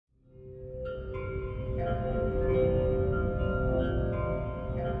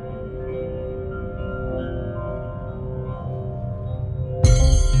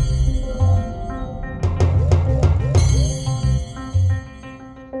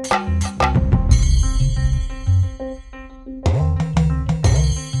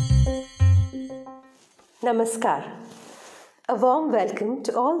Namaskar. A warm welcome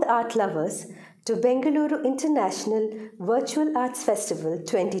to all the art lovers to Bengaluru International Virtual Arts Festival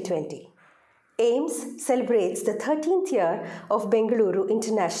 2020. AIMS celebrates the 13th year of Bengaluru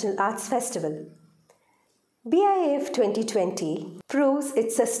International Arts Festival. BIF 2020 proves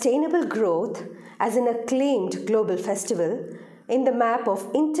its sustainable growth as an acclaimed global festival in the map of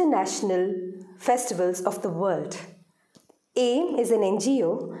international festivals of the world. AIM is an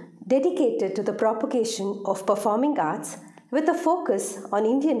NGO dedicated to the propagation of performing arts with a focus on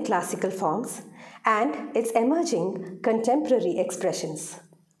Indian classical forms and its emerging contemporary expressions.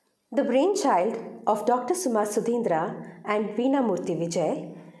 The brainchild of Dr.Suma Sudhindra and Veena Murthy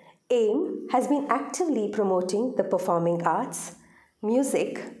Vijay, AIM has been actively promoting the performing arts,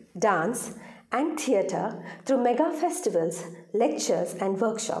 music, dance, and theatre through mega festivals, lectures, and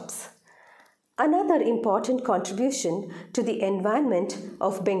workshops. Another important contribution to the environment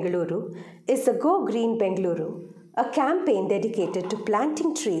of Bengaluru is the Go Green Bengaluru, a campaign dedicated to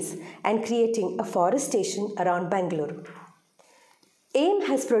planting trees and creating aforestation around Bengaluru. AIM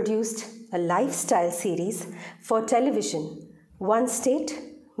has produced a lifestyle series for television, One State,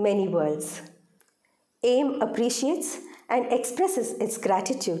 Many Worlds. AIM appreciates and expresses its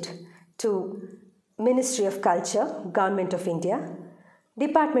gratitude to Ministry of Culture, Government of India,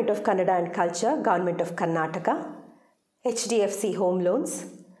 Department of Kannada and Culture, Government of Karnataka, HDFC Home Loans,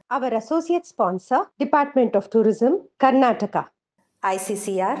 our associate sponsor, Department of Tourism, Karnataka,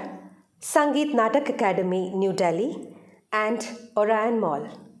 ICCR, Sangeet Natak Academy, New Delhi, and Orion Mall.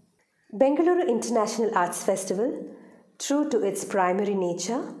 Bengaluru International Arts Festival, true to its primary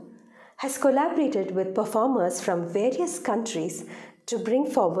nature, has collaborated with performers from various countries to bring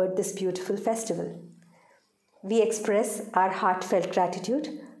forward this beautiful festival. We express our heartfelt gratitude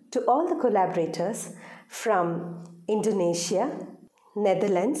to all the collaborators from Indonesia,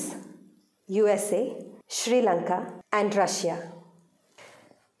 Netherlands, USA, Sri Lanka, and Russia.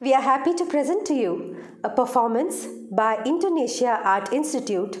 We are happy to present to you a performance by Indonesia Art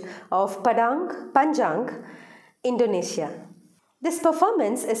Institute of Padang, Panjang, Indonesia. This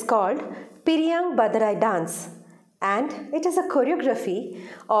performance is called Piriyang Badarai Dance, and it is a choreography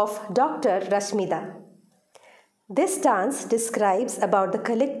of Dr. Rashmida. This dance describes about the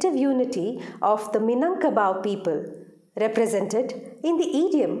collective unity of the Minangkabau people, represented in the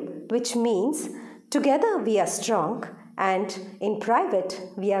idiom which means together we are strong and in private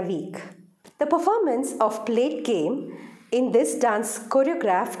we are weak. The performance of plate game in this dance,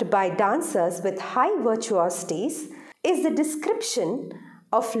 choreographed by dancers with high virtuosities, is the description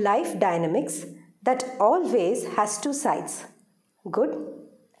of life dynamics that always has two sides, good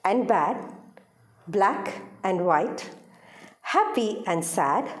and bad, black and white, happy and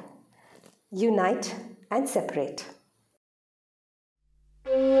sad, unite and separate.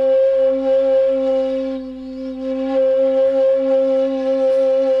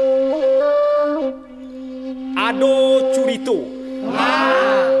 Ado curito,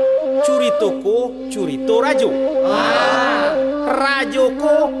 curito ko curito rajo, rajo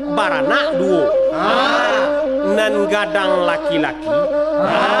ko baranak duo, nan gadang laki-laki,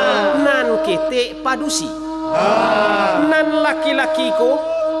 nan ketek padusi, nan laki-laki ko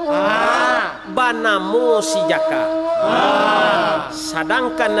banamo si jaka,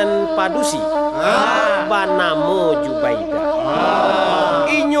 sedangkan nan padusi banamo Jubaida.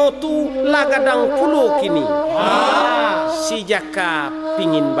 Inyo tu lagadang pulo kini, si jaka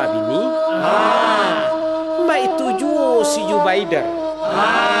pingin babini, mbak itu juo si Jubaida,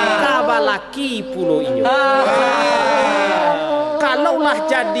 kabalaki pulo inyo. Kalaulah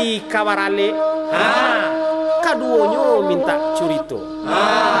jadi kawarale, kaduonyo minta curito,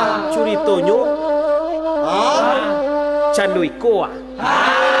 curitonyo candoi koa.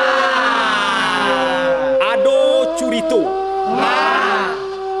 Ado curito,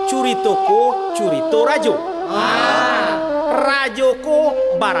 curito ko curito rajo, rajo ko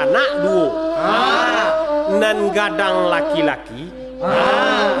baranak duo, nan gadang laki-laki,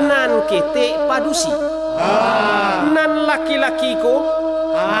 nan ketek padusi, nan laki-laki ko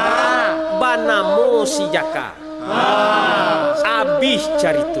banamo si jaka, abis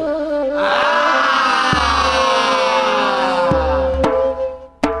carito.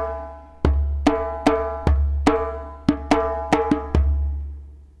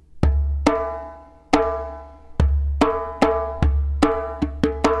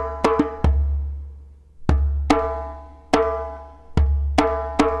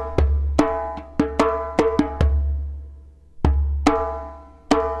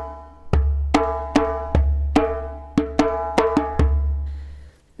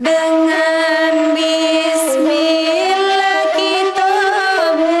 Dengan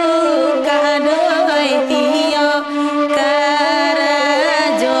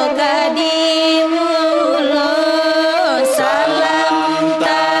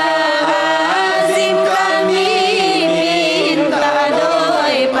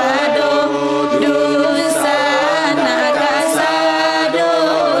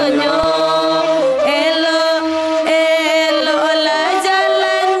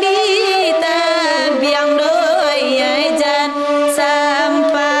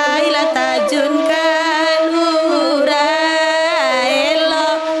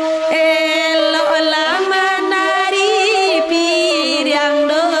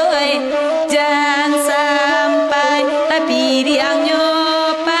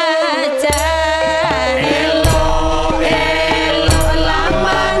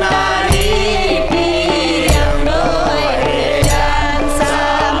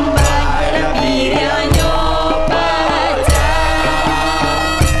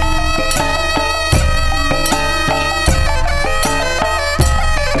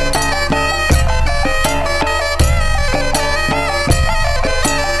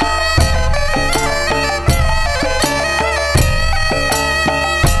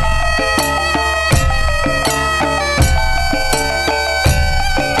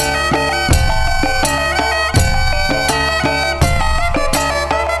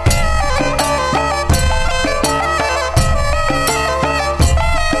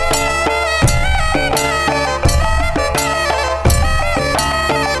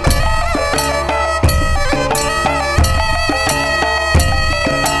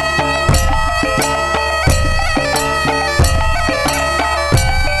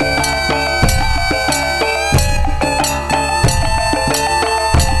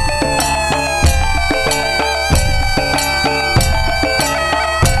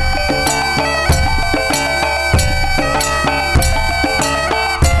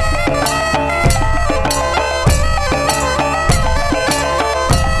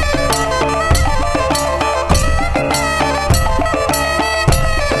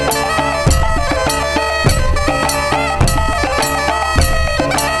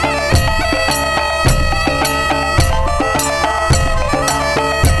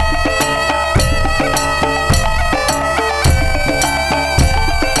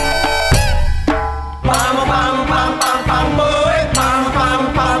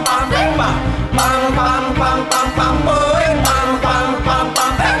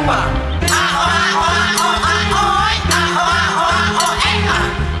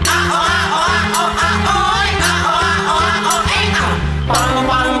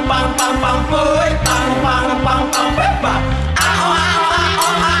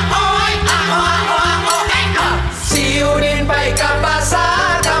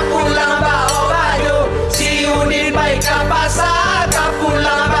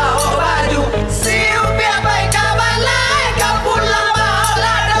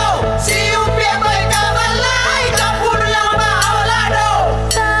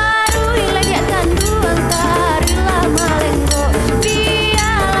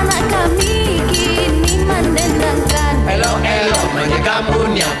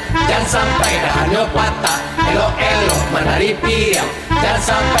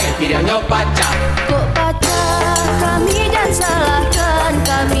sampai videonya pecah. Kok pecah kami jangan salahkan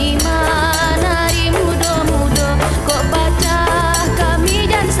kami menari mudo-mudo. Kok pecah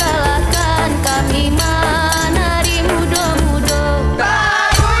kami jangan salahkan kami menari mudo-mudo.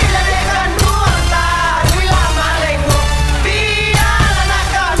 Tarui lelekan dua, tarui lama lenggo. Biar anak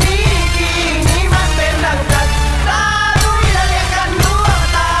kami kini mempendangkan. Tarui lelekan dua,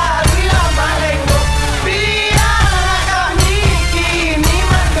 tarui lama lenggo. Biar anak kami kini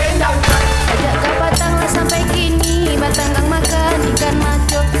mempendangkan. Ajak kapatanglah sampai kini batanggang makan ikan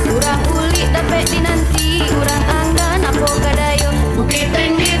maco. Urang ulik dapat dinanti urang anggan apa kadayo. Bukit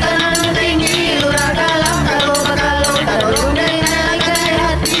tinggi tanah tinggi, lurah dalam kalau bakalo. Tadorong dari naik ke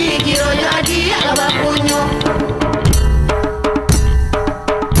hati, kiro jadi abah punyo.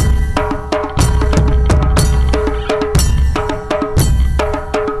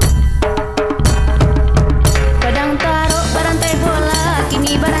 Padang tarok barantai bola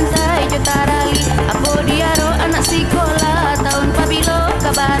kini barantai jotarali. Apo diaro anak sekolah tahun pabilo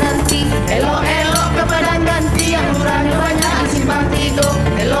kabaranti. Elok-elok ke padang ganti yang lurahnya banyak simpang tiga.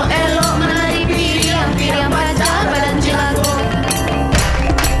 Elok-elok menari piriang baca badan cilago.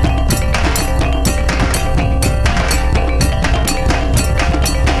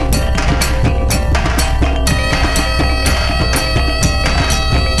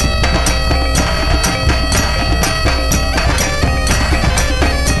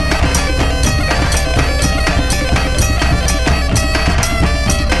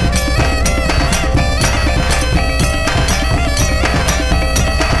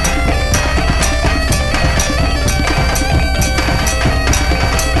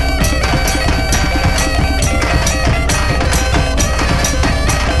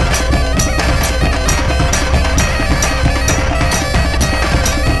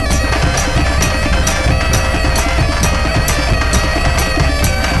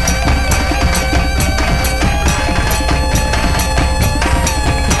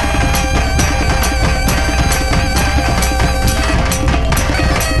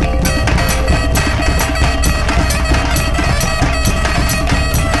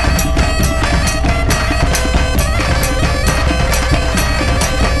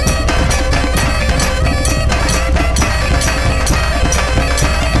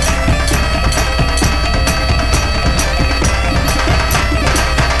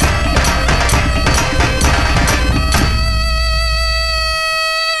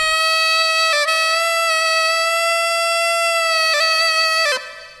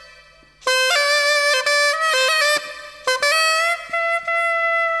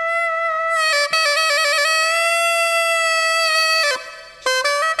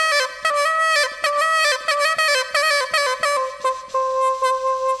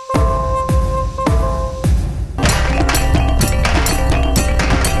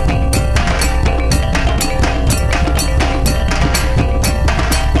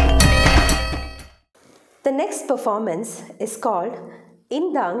 The next performance is called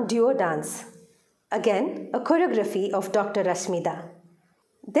Indang Duo Dance. Again, a choreography of Dr. Rashmida.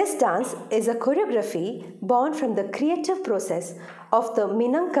 This dance is a choreography born from the creative process of the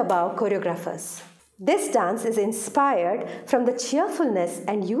Minangkabau choreographers. This dance is inspired from the cheerfulness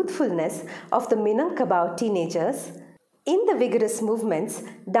and youthfulness of the Minangkabau teenagers. In the vigorous movements,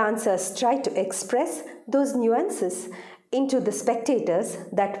 dancers try to express those nuances into the spectators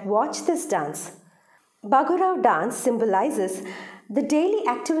that watch this dance. Bagurao dance symbolizes the daily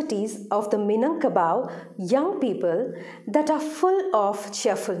activities of the Minangkabau young people that are full of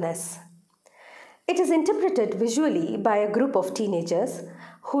cheerfulness. It is interpreted visually by a group of teenagers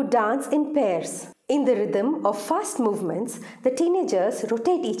who dance in pairs. In the rhythm of fast movements, the teenagers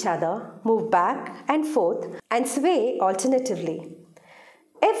rotate each other, move back and forth, and sway alternatively.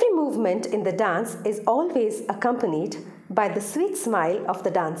 Every movement in the dance is always accompanied by the sweet smile of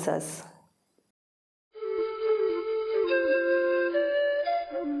the dancers.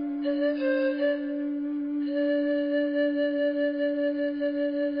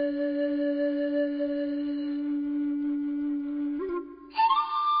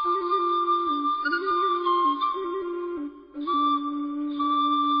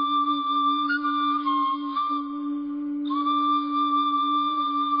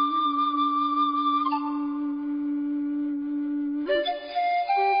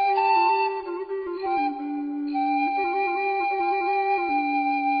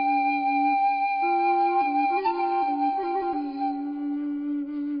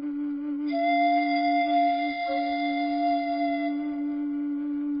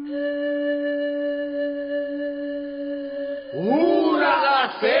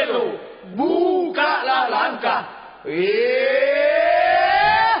 Uranglah selo, bukalah langkah.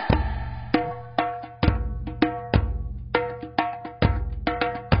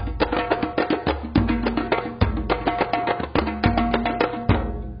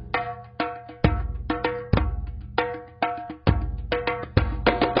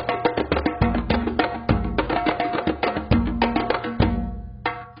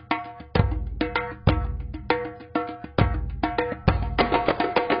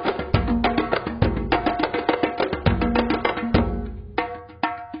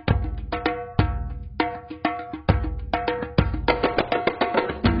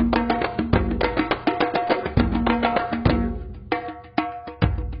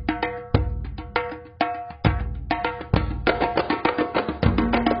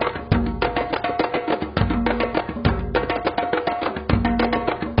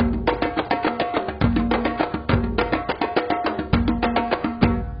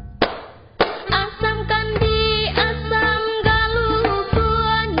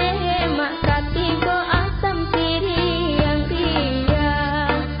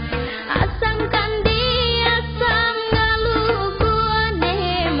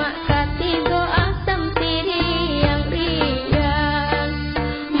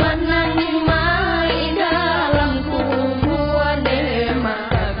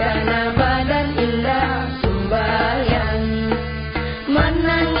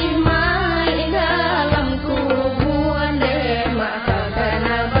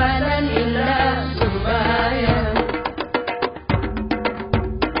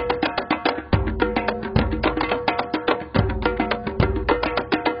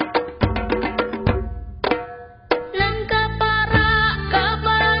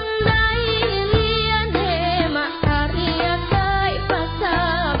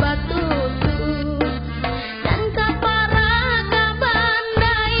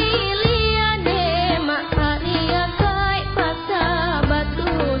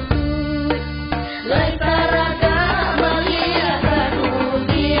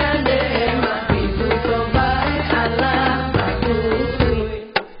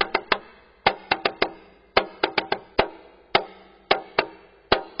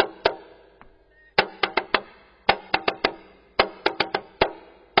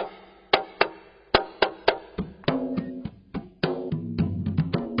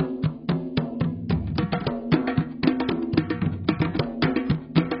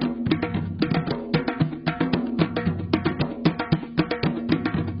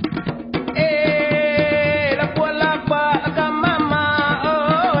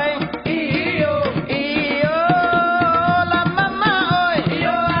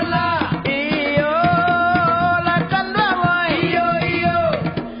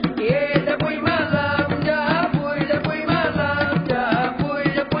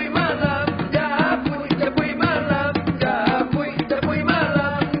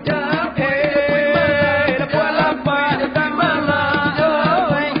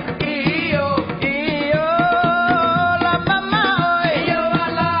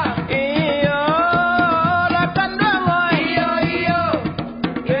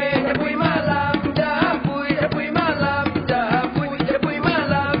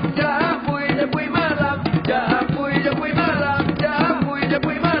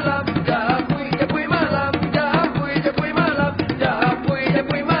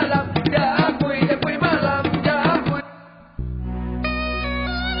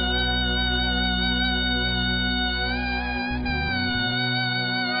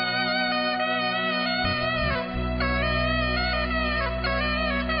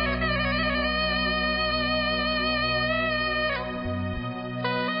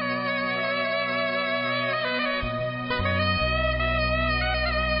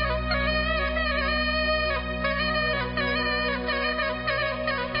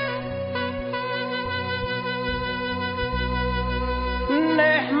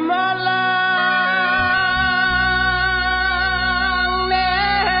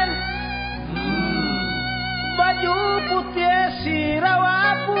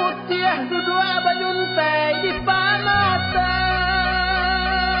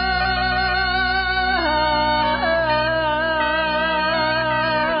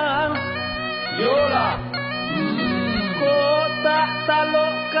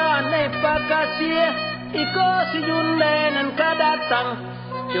 kasih iko si jundenan kadatang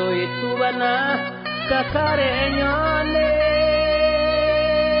cuy tu bana kakarenya ne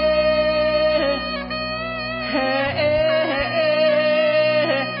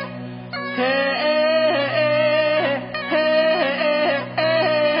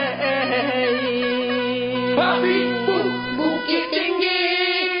Bukit tinggi,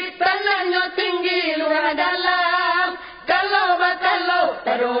 tanahnya tinggi, luar dalam. Kalau batalo,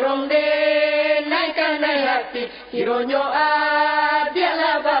 terdorong deh, naikkan naik hati. Kironyo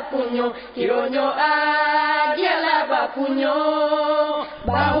dialah bapunyo, kironyo dialah bapunyo.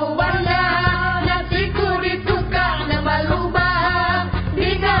 Bahu bana, nasiku ditukar nama lubang.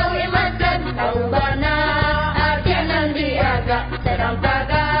 Digawe makan, bahu bana, adianan diaga, sedang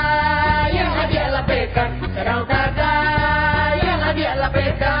taga yang adialah pekan, sedang taga yang adialah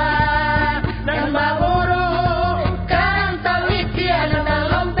pekan. Dan bahuru, kan tawit dia nang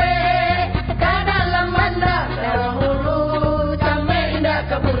lompe, kadalam manda, sarang hulu, sampai indah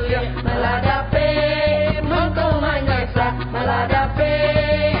kebulia, maladape, mangko mangasa, maladape,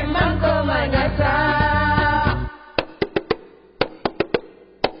 mangko mangasa.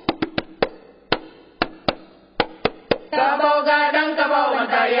 Kabau gadang, kabau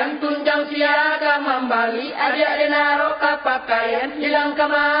mantayang, tunjang siaga membali, adik denaro kapakaian, hilang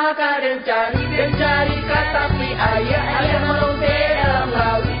kemaka dan cari katapi ayah, ayah melompe dalam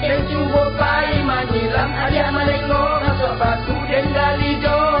laut, dan cubo pai menyilam, adik melenggo masuk batu, dan gali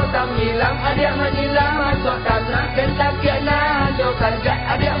jo tamilam, adik menyilam masuk tanah, dan takiana jo kanjak,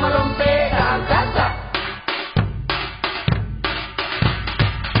 adik melompe dalam kata.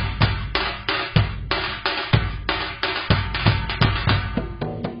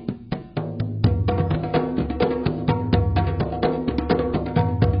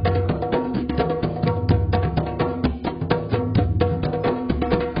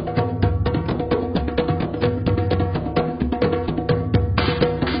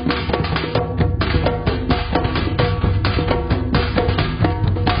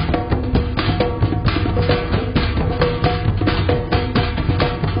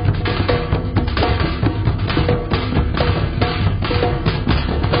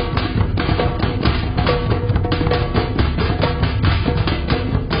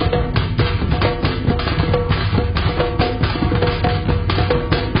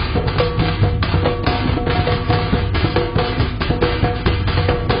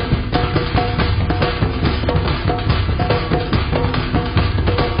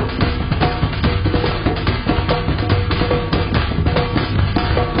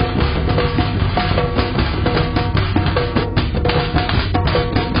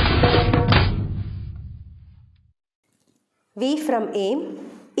 We from AIM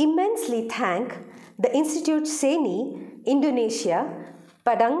immensely thank the Institute Seni, Indonesia,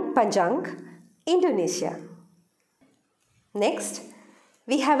 Padang Panjang, Indonesia. Next,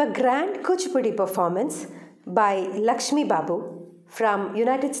 we have a grand Kuchipudi performance by Lakshmi Babu from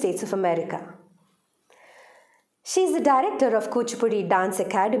United States of America. She is the director of Kuchipudi Dance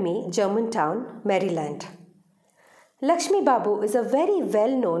Academy, Germantown, Maryland. Lakshmi Babu is a very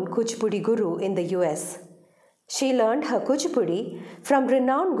well-known Kuchipudi guru in the US. She learned her Kuchipudi from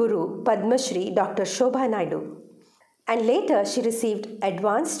renowned guru Padma Shri Dr. Shobha Naidu, and later she received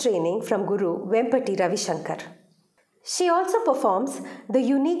advanced training from Guru Vempati Ravishankar. She also performs the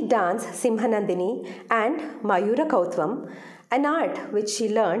unique dance Simhanandini and Mayura Kautvam, an art which she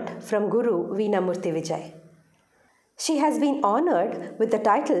learnt from Guru Veena Murthy Vijay. She has been honored with the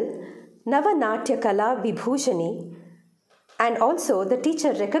title Navanatya Kala Vibhushani and also the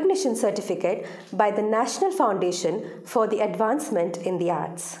Teacher Recognition Certificate by the National Foundation for the Advancement in the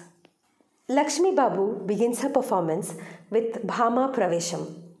Arts. Lakshmi Babu begins her performance with Bhama Pravesham.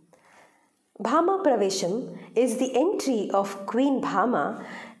 Bhama Pravesham is the entry of Queen Bhama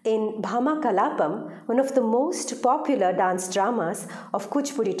in Bhama Kalapam, one of the most popular dance dramas of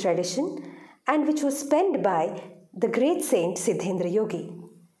Kuchipudi tradition and which was penned by the great saint Sudhindra Yogi.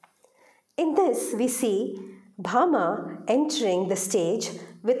 In this, we see Bhama entering the stage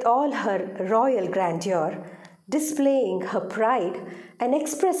with all her royal grandeur, displaying her pride and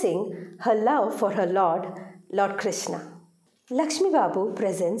expressing her love for her Lord Krishna. Lakshmi Babu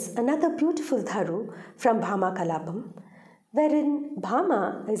presents another beautiful dharu from Bhama Kalapam, wherein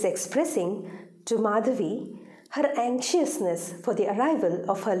Bhama is expressing to Madhavi her anxiousness for the arrival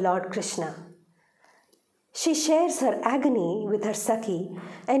of her Lord Krishna. She shares her agony with her Sakhi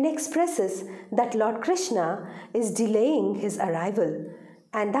and expresses that Lord Krishna is delaying his arrival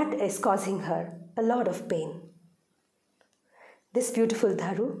and that is causing her a lot of pain. This beautiful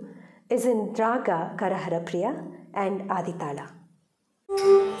dharu is in Raga Karahara Priya and Aditala.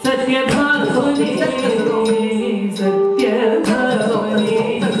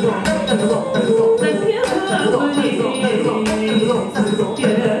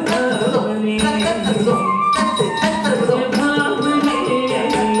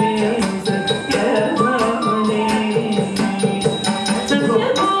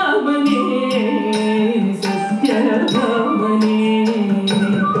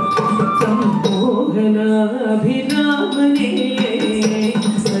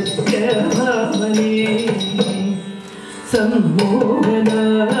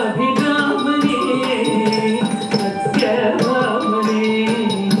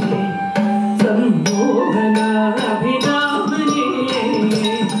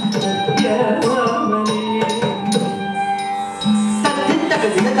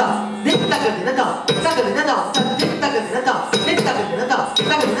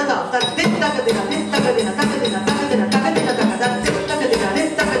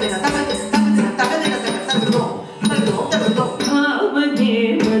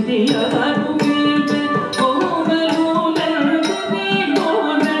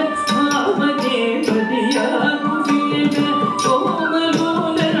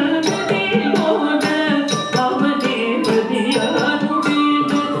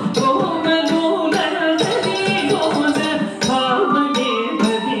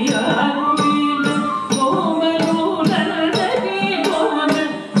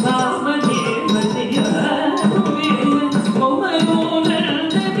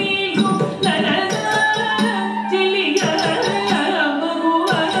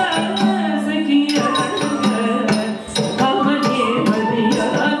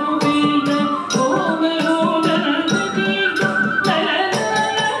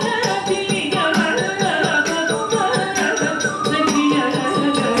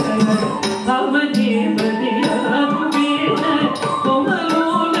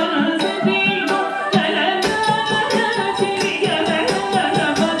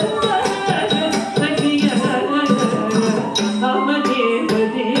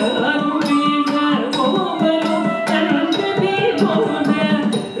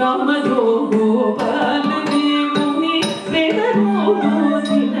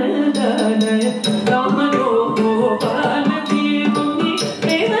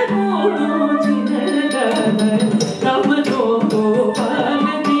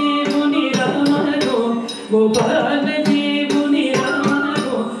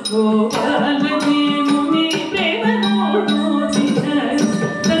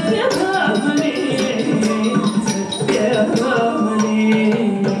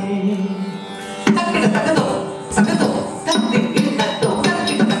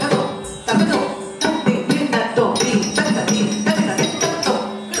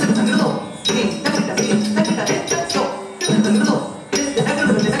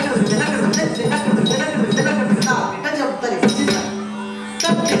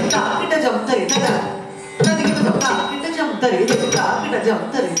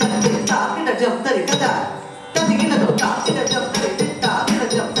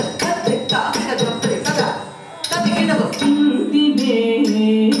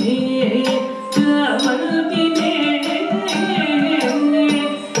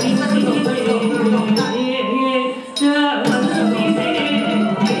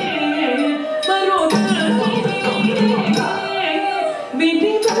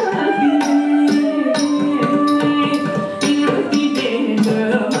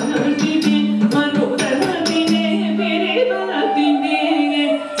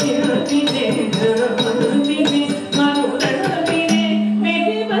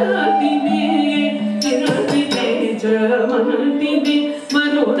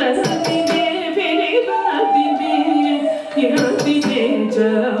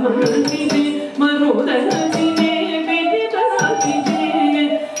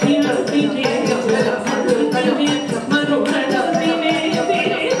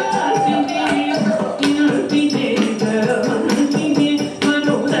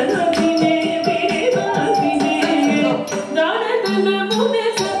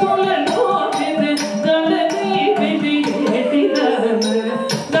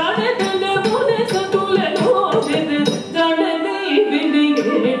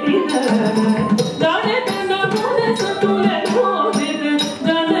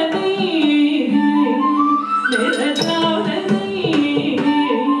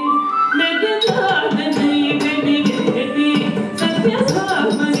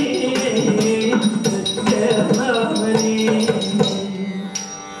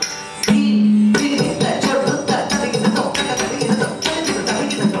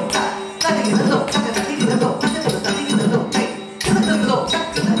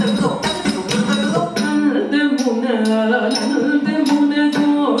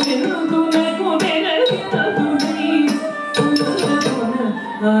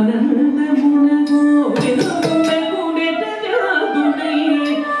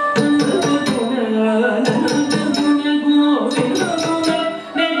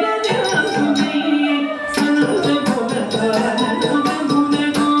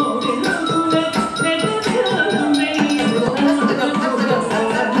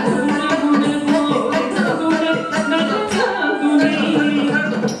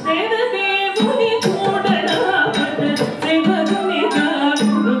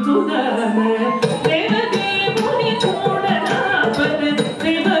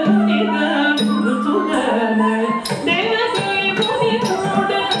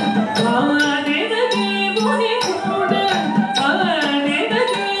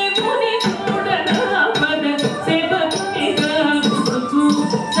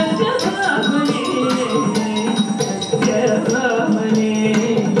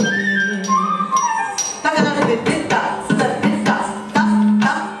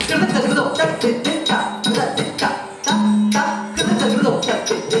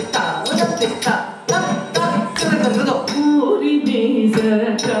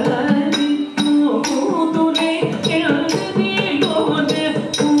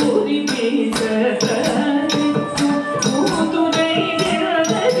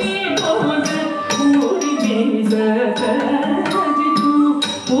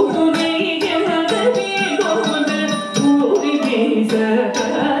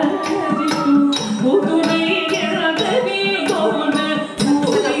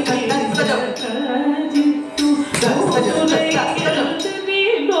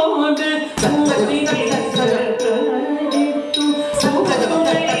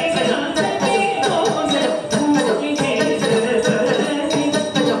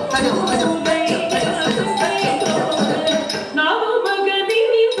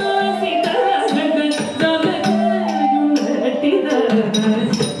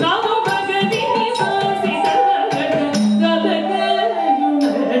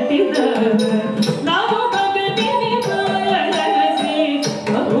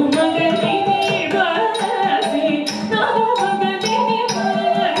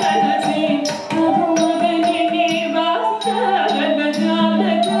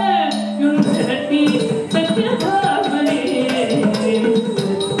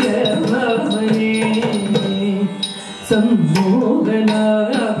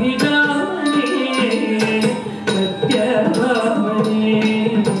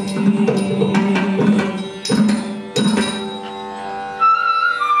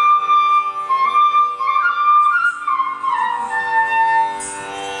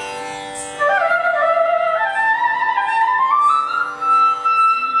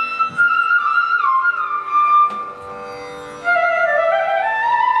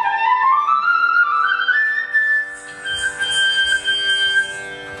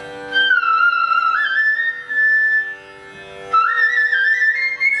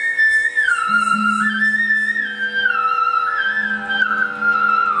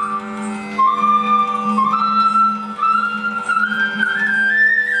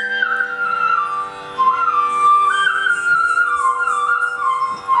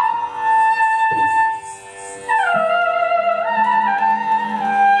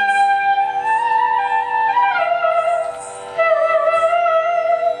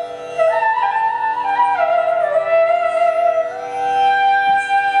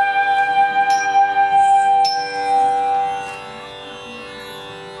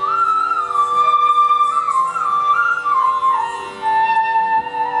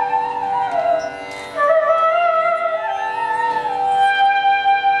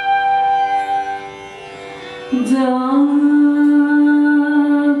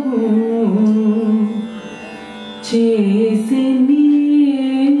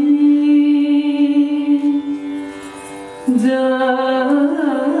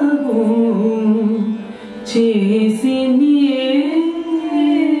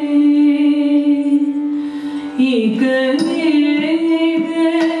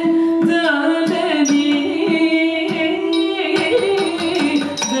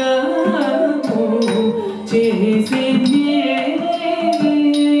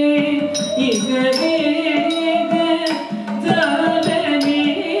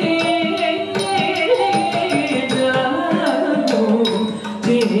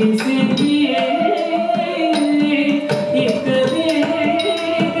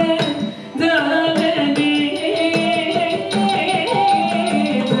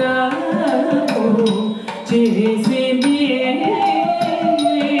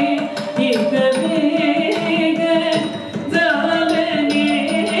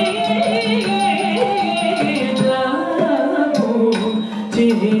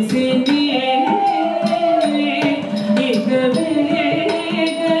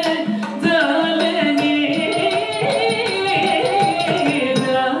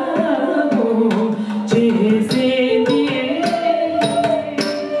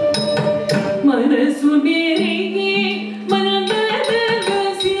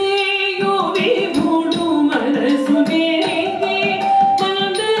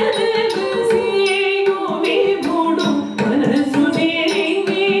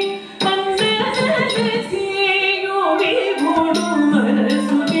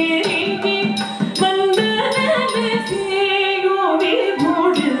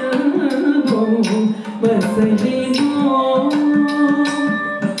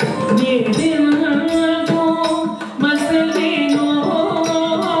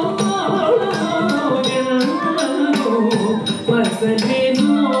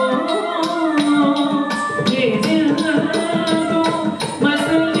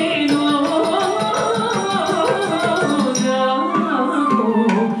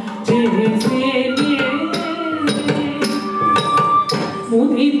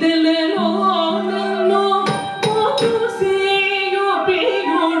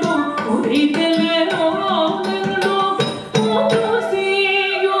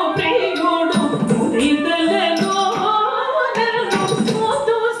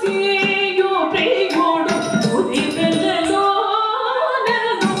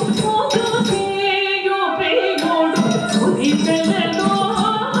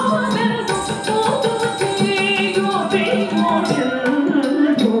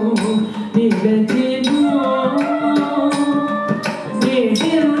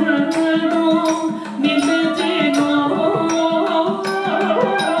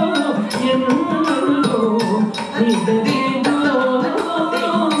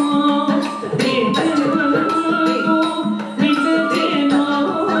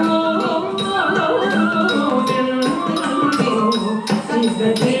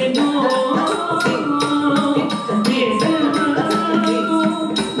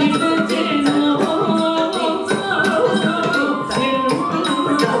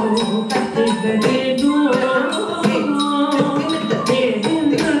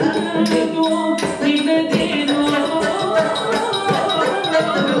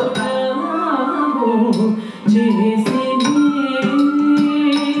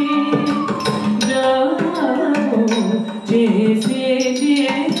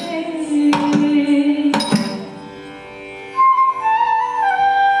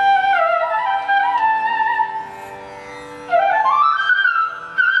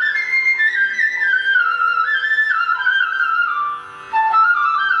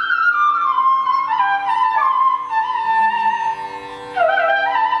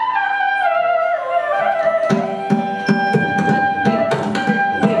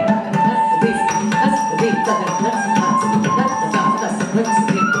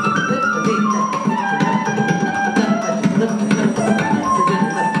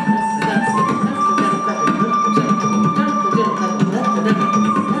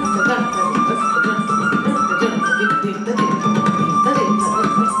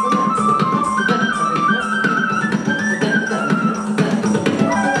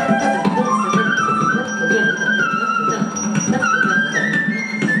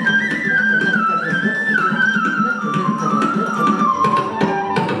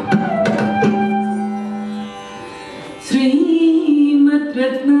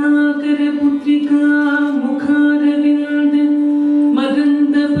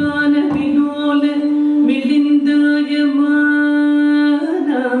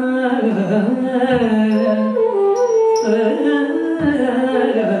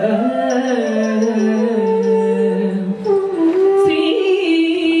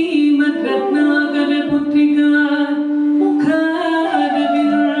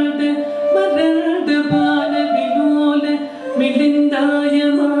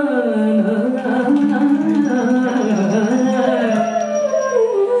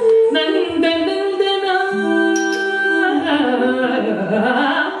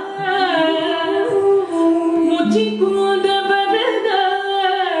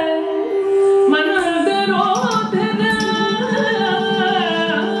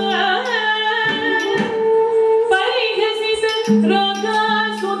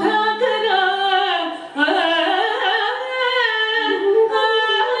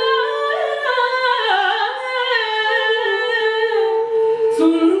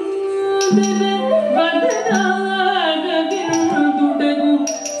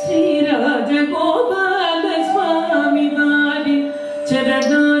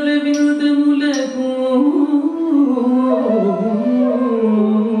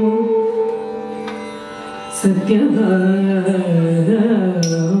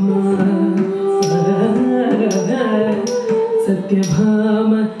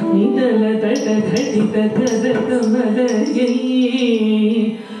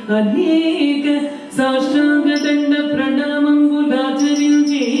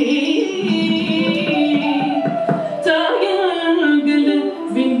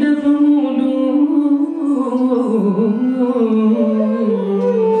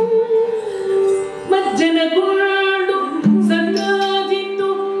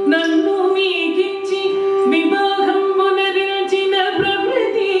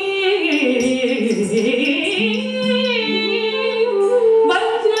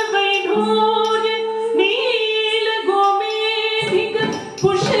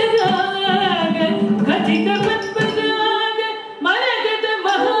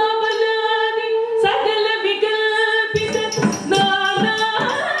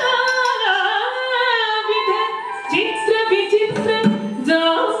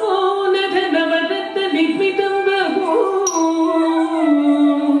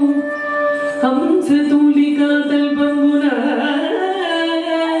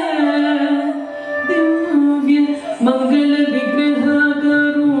 मंगल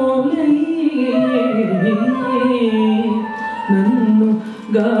विग्रहाकारो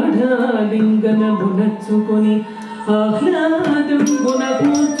నేర్చుకొని ఆహ్లాదం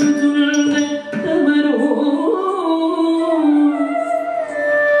కొనకూర్చుచున్న తమరు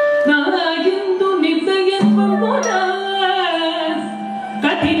నాయందు నిర్దయత్వమున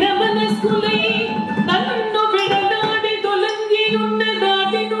కఠిన మనస్కులై నన్ను విడనాడి తొలగి ఉన్న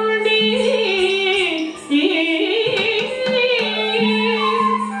దాటి నుండి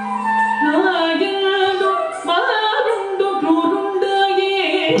నాయందు మారుండు క్రూరుండాయే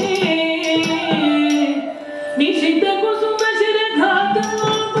నిషిద్ధ కుసుమ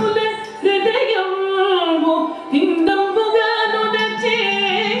శిరఘాతముల హృదయము హిందంబుగాను నచ్చే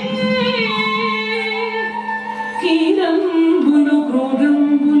కీరంబులు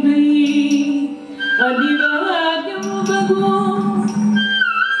క్రూరంబులై అనివార్యముగో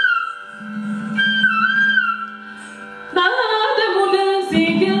నాదముల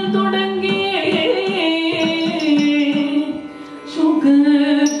సేగల్ తొడంగే శుక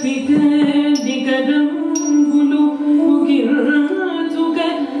పిక దిగరంబులు ముగిర్చుక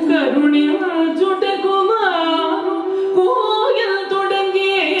కరుణించుట కుమారు కోయల్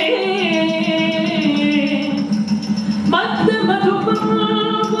తొడంగే మద్ద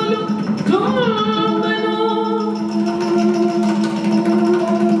మధుపములు చుంబను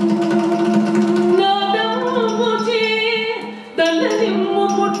నాదముచే తలనిమ్ము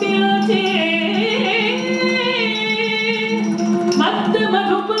పుట్టించే మద్ద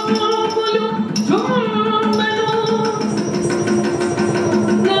మధుపములు చుంబను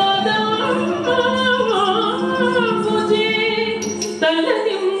నాదముచే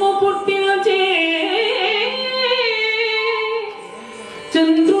తలనిమ్ము పుట్టించే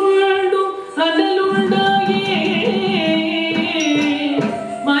చంద్రుడు అదలుండాయే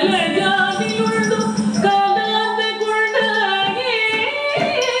మలజానియుడు కాలాంతకుండాయే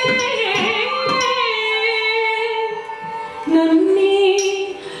నన్ని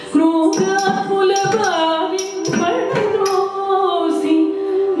క్రూరాత్ముల బారి పడనోసి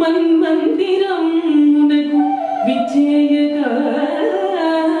మన్మందిరమునకు విజయగా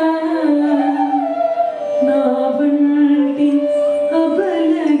నా వంటి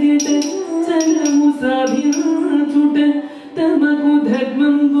అబలగట చలము సాధించుట తమకు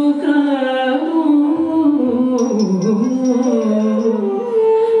ధర్మంబు కాదు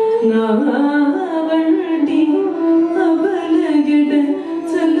నా వంటి అబలగట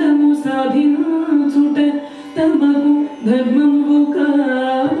చలము సాధించుట తమకు ధర్మంబు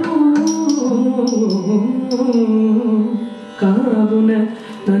కాదు కావున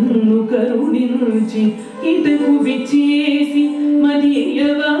నన్ను కరుణించి ఇటకు విచ్చేసి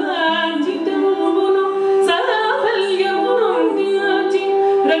మరియవాంఛితమును సాఫల్యమును త్యాచి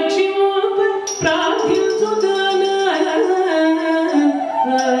రక్షింప ప్రార్థించుతానా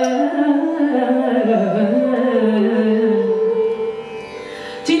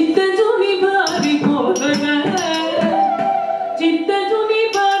చిత్తజుని భారి కోరగా చిత్తజుని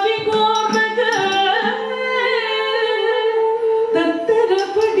భారి కోరగా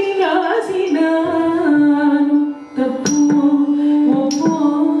తత్తరపడి రాసినాను తప్పు ఒప్పో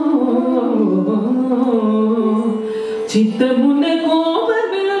చిత్తమున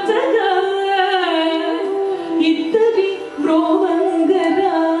కోపమిల్చగా ఇద్దరి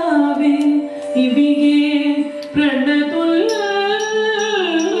బ్రోవంగరావే ఇవిగే ప్రణతుల్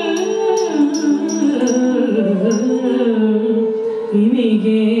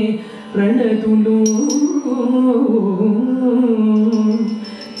ఇవిగే ప్రణతులు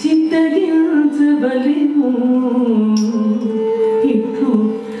చిత్తగించబలెను ఇట్లు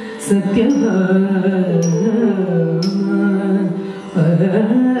సత్యభామ